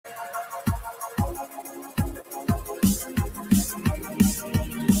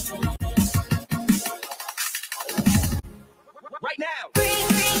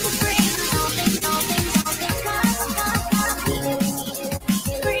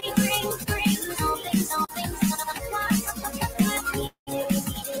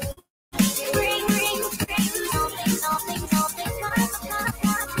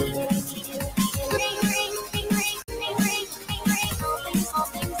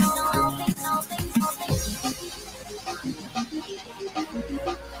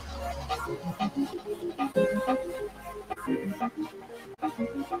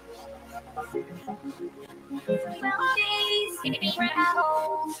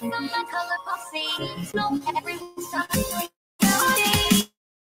from my colorful seas. No, everyone's talking.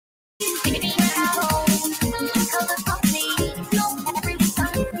 Baby, you're at home from my colorful seas. No, everyone's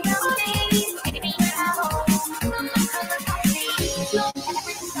talking. Baby, you're at home from my colorful seas. No,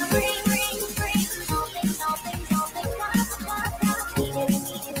 everyone's talking.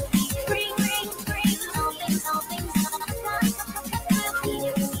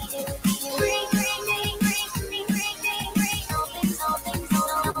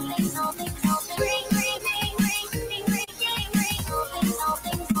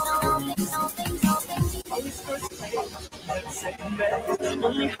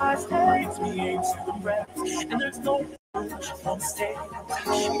 Only high stakes, we aim to impress, and there's no on stage.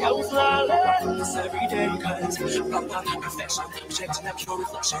 Yeah, we flawless every day, cause perfection, projecting that pure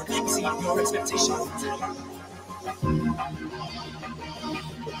reflection, exceeding your expectations.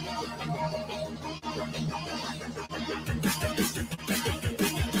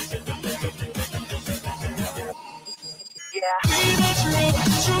 Yeah. Be the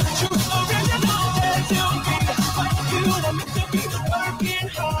true original. There's no need to fight you. I'm meant to be working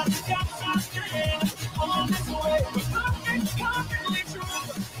hard. Got something on this way. We're perfectly true.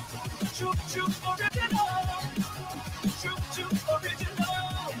 True original. True original.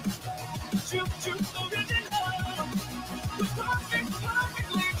 True original. We're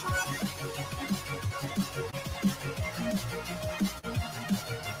perfectly true.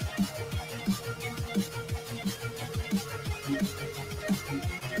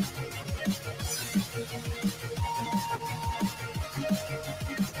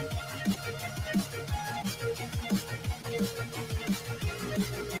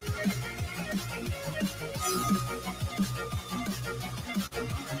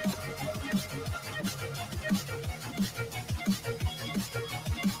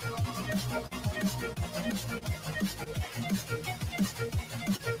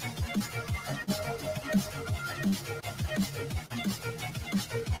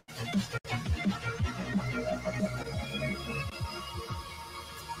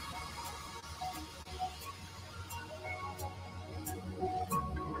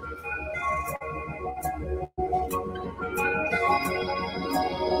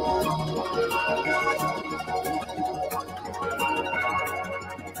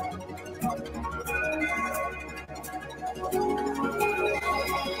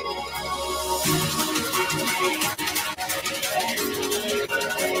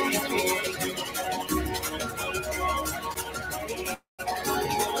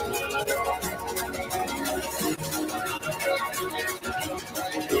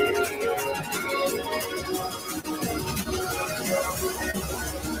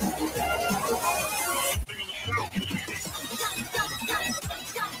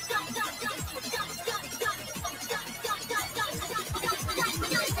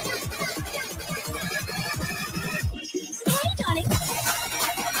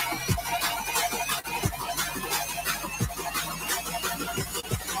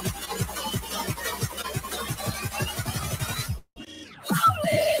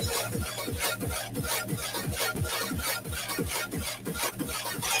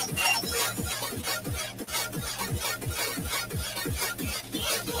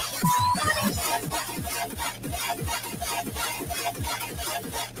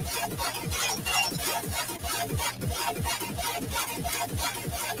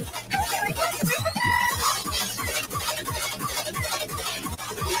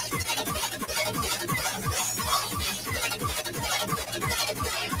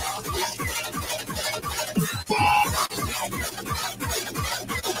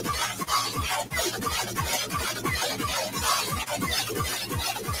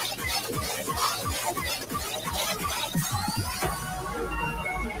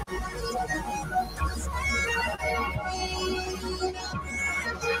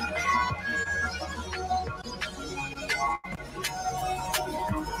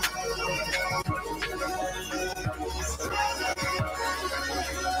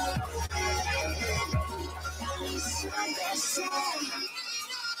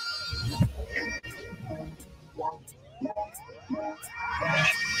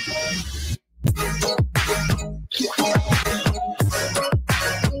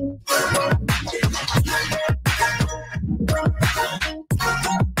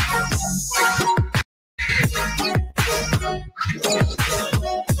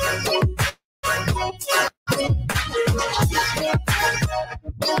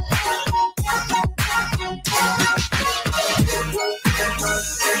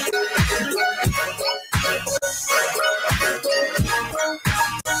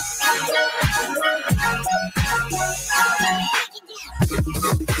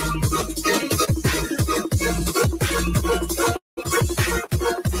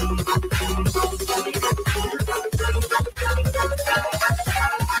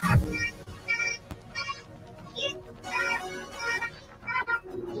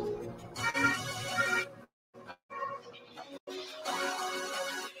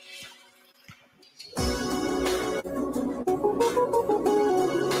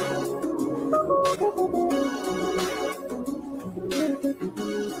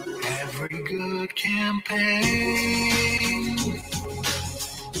 Every good campaign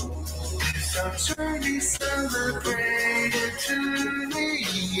is a journey celebrated to the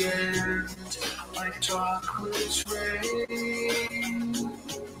end, like chocolate rain.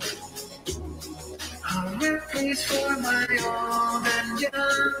 A replace for my old and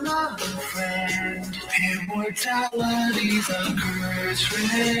young friend. Immortality's a curse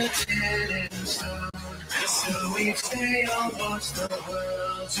written in stone. So each day I'll watch the world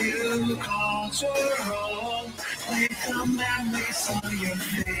you called your home. With the memories on your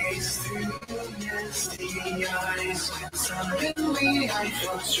face through misty eyes. Suddenly I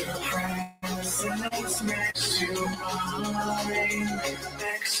felt your presence next to mine.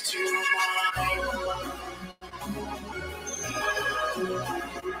 Next to mine.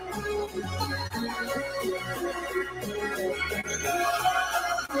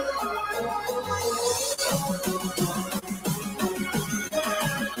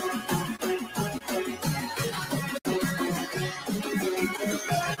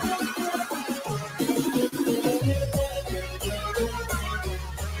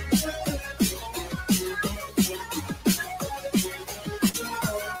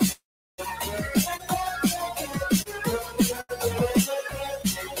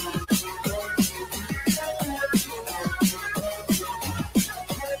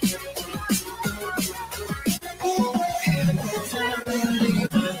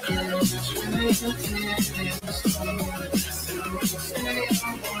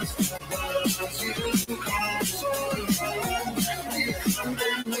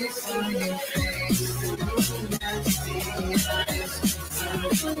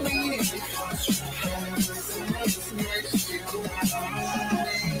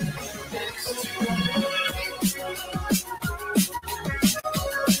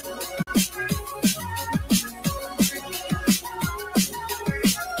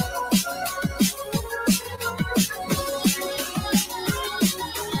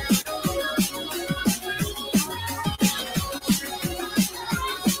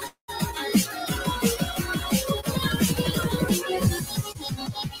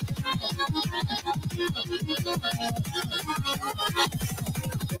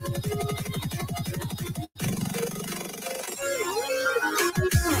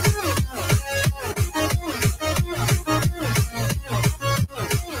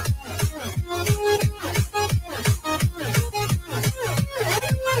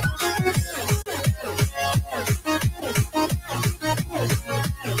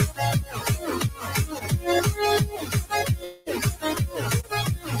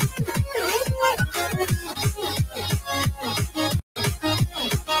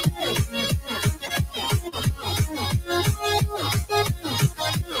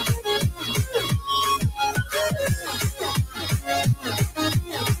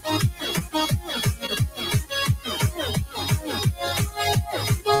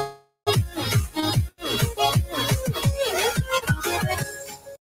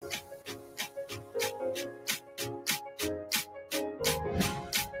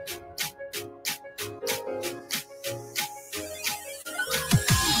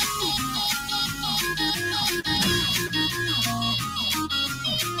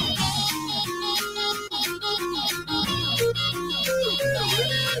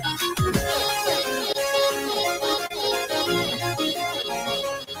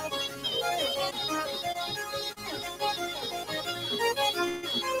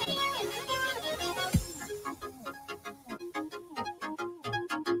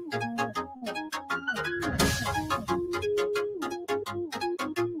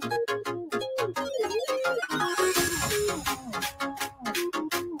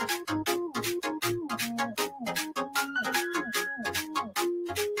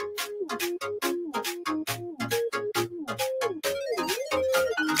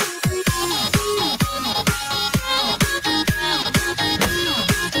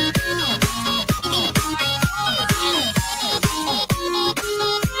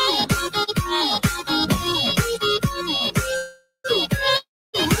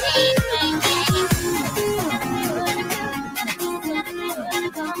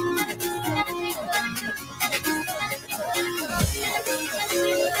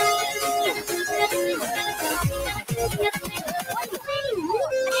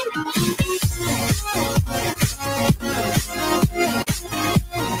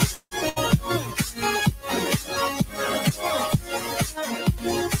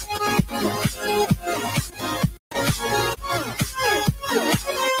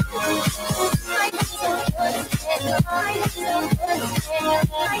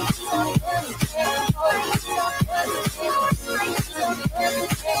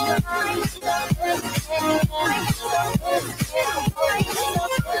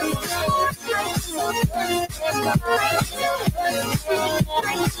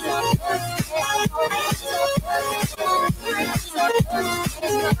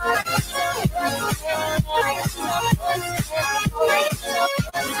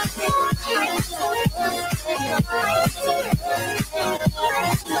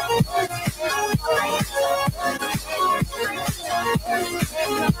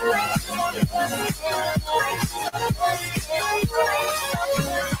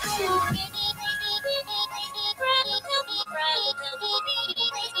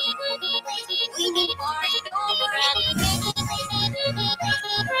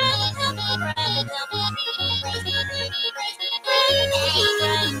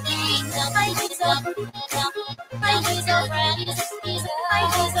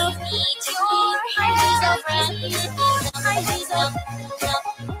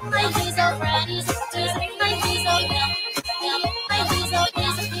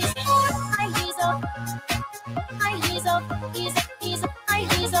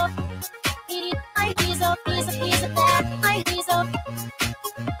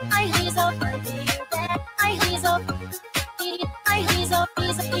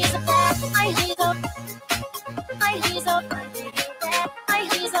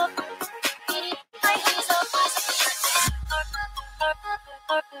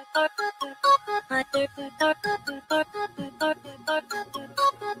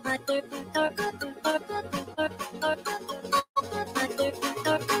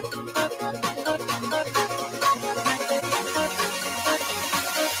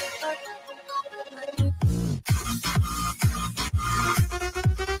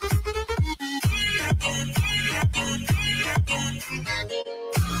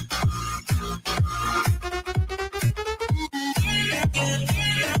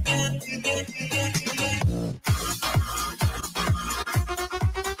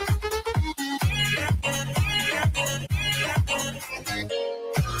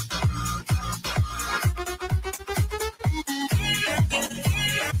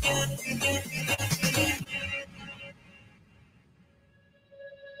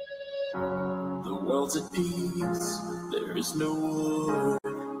 The world's at peace, there is no war,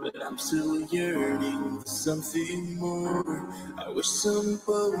 but I'm still yearning for something more. I wish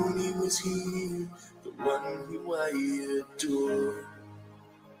somebody was here, the one who I adore.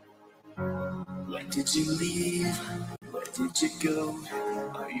 When did you leave? Where did you go?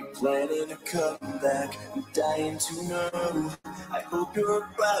 Are you planning to come back? I'm dying to know. I hope you're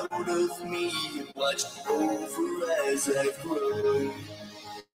proud of me and watch over as I grow.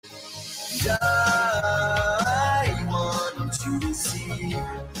 I want you to see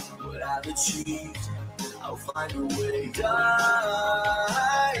what I've achieved. I'll find a way.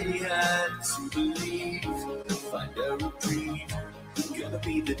 I had to believe, find a reprieve. Gonna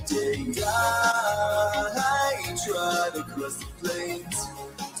be the day. I try to cross the plains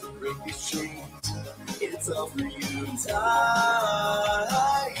to break these chains. It's all for you.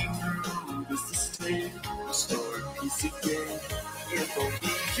 I through the sustain, restore peace again. If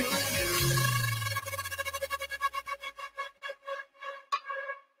only you knew.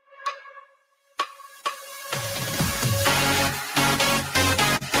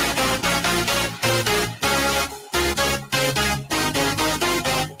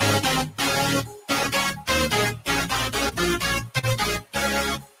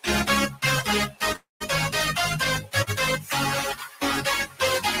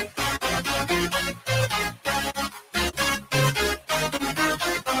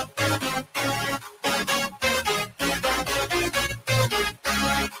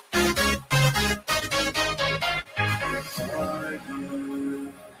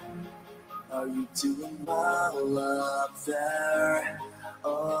 Are you doing well up there?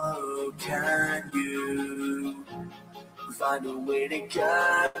 Oh, can you find a way to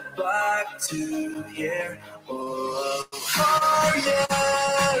get back to here? Oh,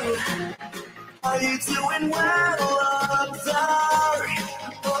 are you doing well up there?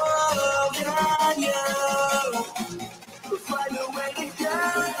 Oh, can you find a way to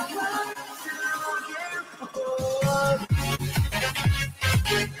get back to here? Oh,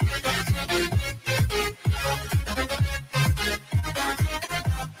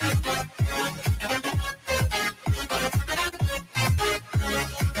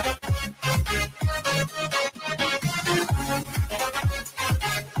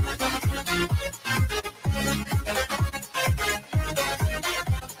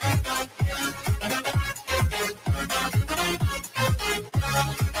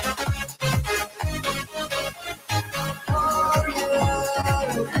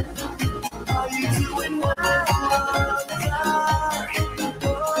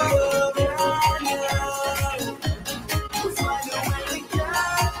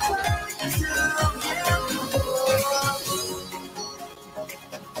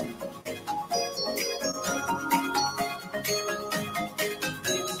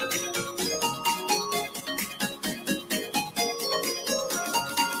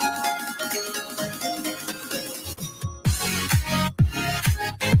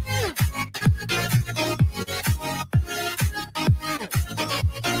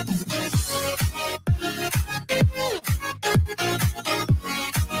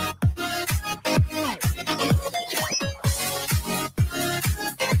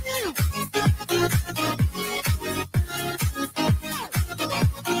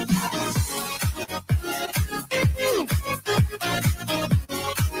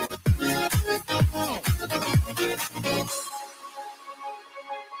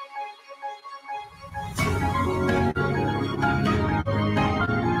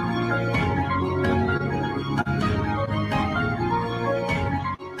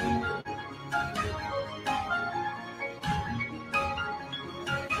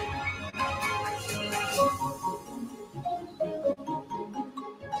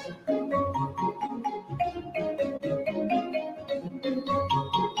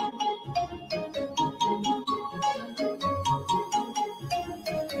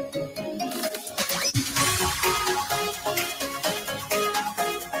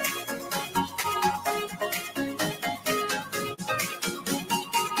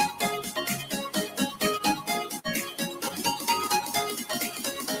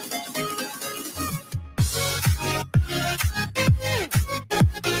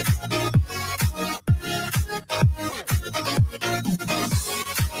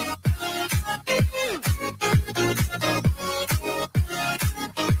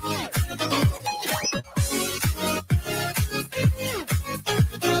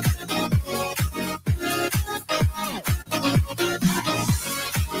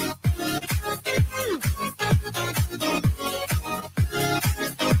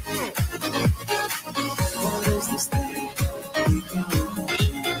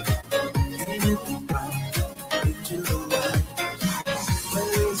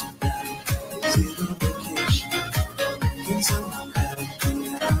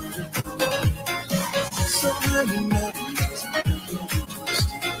 So many memories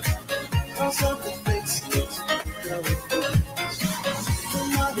cause of the faces that we face. The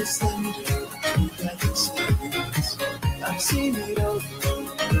modest thunder that experience, I've seen it over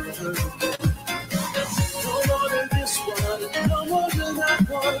and over again. No more than this one, no more than that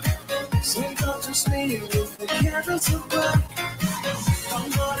one. So not just me with the canvas of black. I'm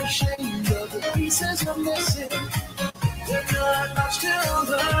not ashamed of the pieces I'm missing. They're not much till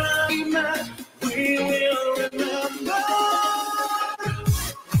the night. We will remember.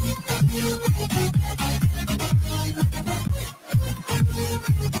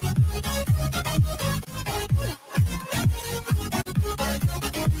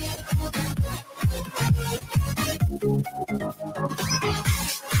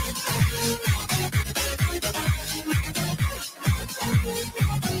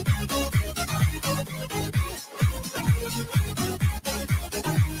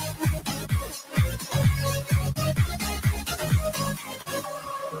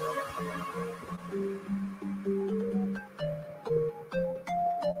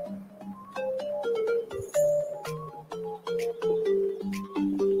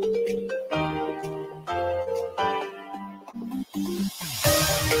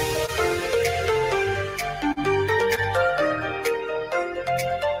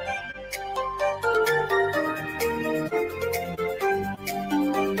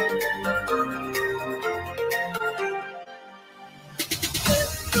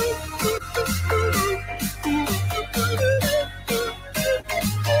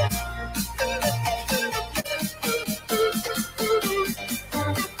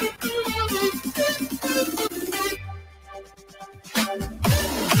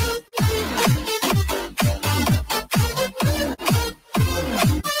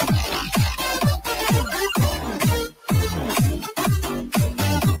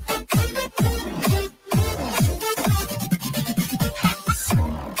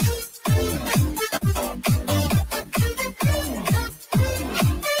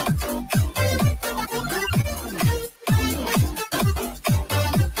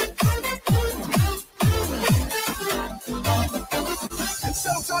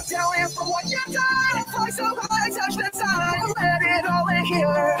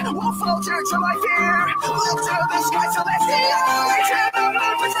 To my fear, look to the sky so let's see I turn the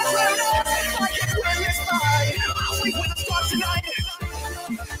moon for the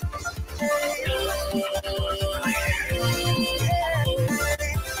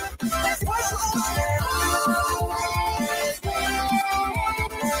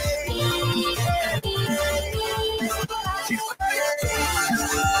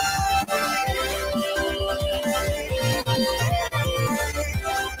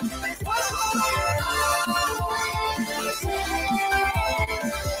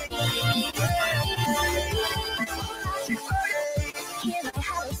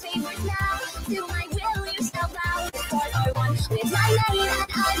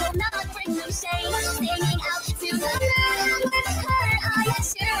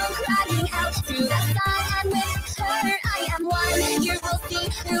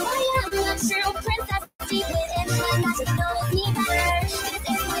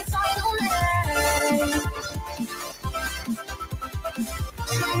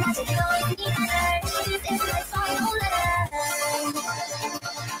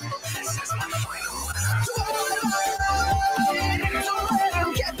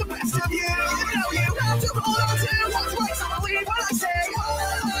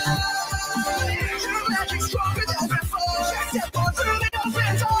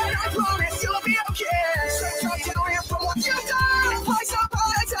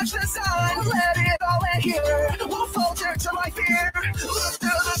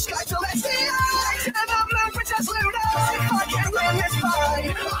lunar. I can win this fight.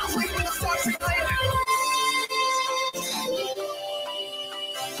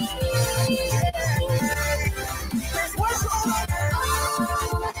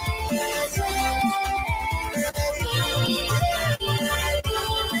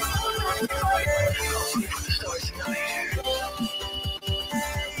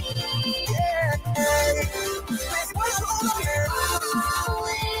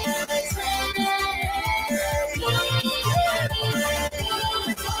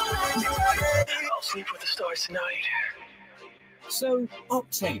 I'll sleep with the stars tonight. So,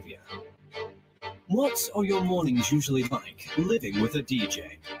 Octavia, what are your mornings usually like living with a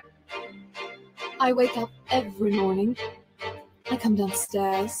DJ? I wake up every morning. I come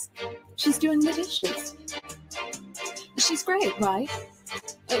downstairs. She's doing the dishes. She's great, right?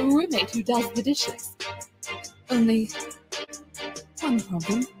 A roommate who does the dishes. Only one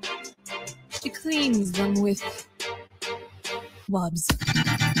problem. She cleans them with wubs.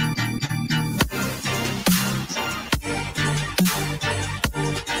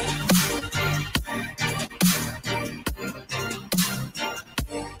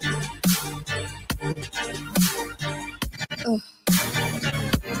 Ugh.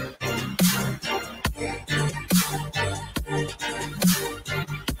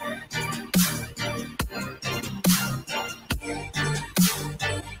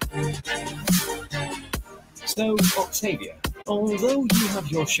 So, Octavia, although you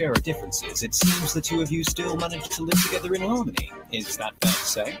have your share of differences, it seems the two of you still manage to live together in harmony. Is that fair to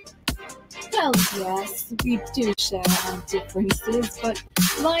say? Well, yes, we do share our differences, but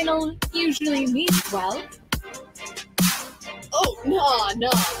Lionel usually means well. Oh, nah,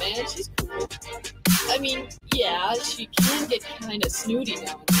 man, she's cool. I mean, yeah, she can get kind of snooty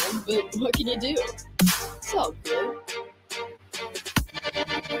now and then, but what can you do? It's all good.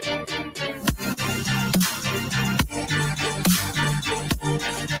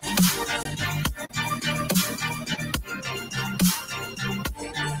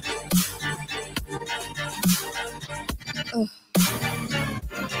 Ugh.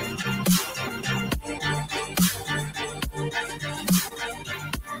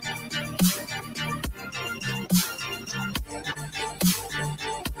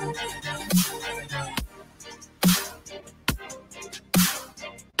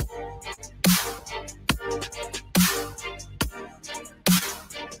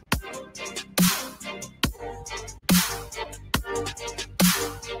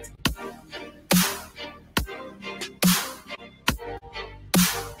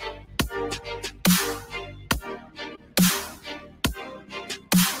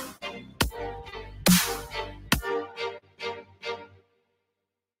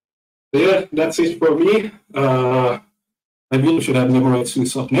 Yeah, that's it for me. I really should have memorized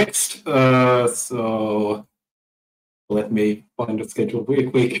who's up next. So let me find the schedule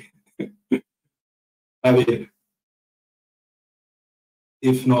really quick. I mean,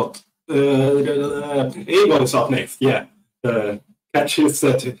 if not, Avon is up next. Yeah, catch his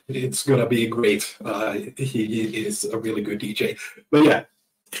set. It's gonna be great. He is a really good DJ. But yeah,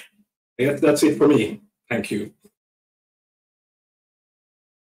 that's it for me. Thank you.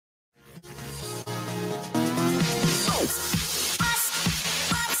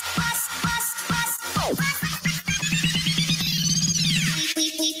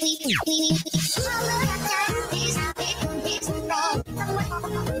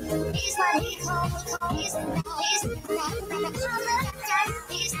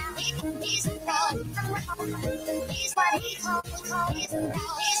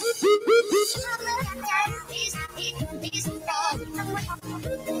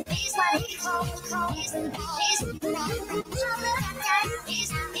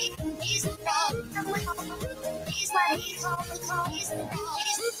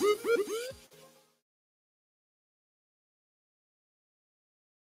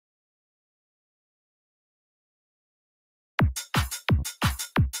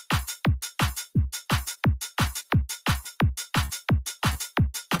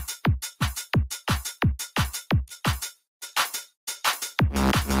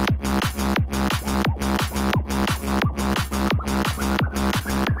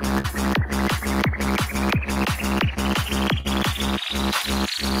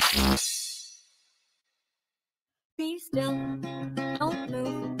 Be still, don't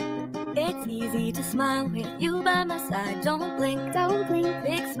move. It's easy to smile with you by my side. Don't blink,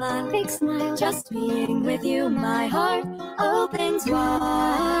 big smile, just being with you, my heart opens wide.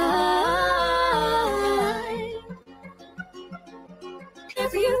 Here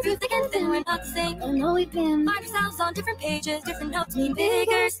for you through thick and thin, we're not the same. Oh no, we've been. Find ourselves on different pages, different notes mean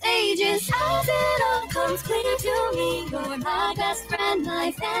bigger stages. As it all comes clear to me, you're my best friend,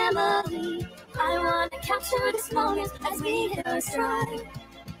 my family. I want to capture this moment as we hit our stride.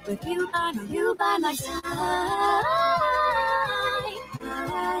 With you by my side.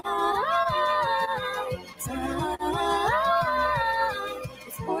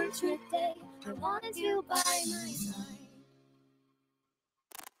 It's portrait day, I wanted you by my side.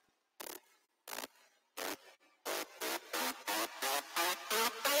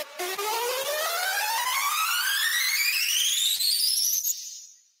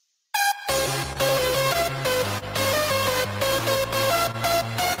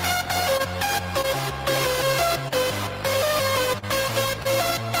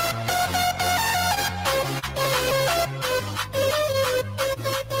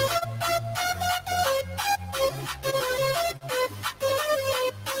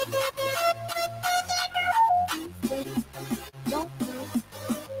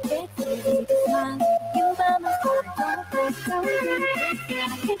 smile. You by my side, don't break, don't break.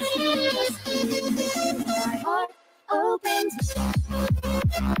 I can see just my heart opens.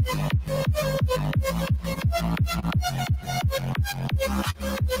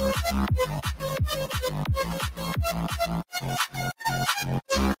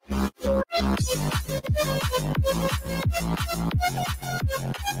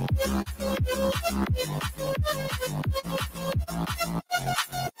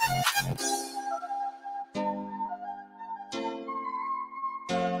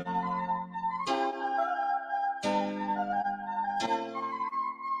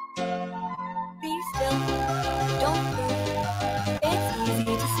 Be still, don't move. It's easy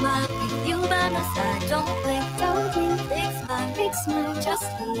to smile with you by my side. Don't blink, don't blink. Big smile, just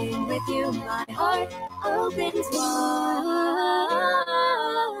being with you. My heart opens wide.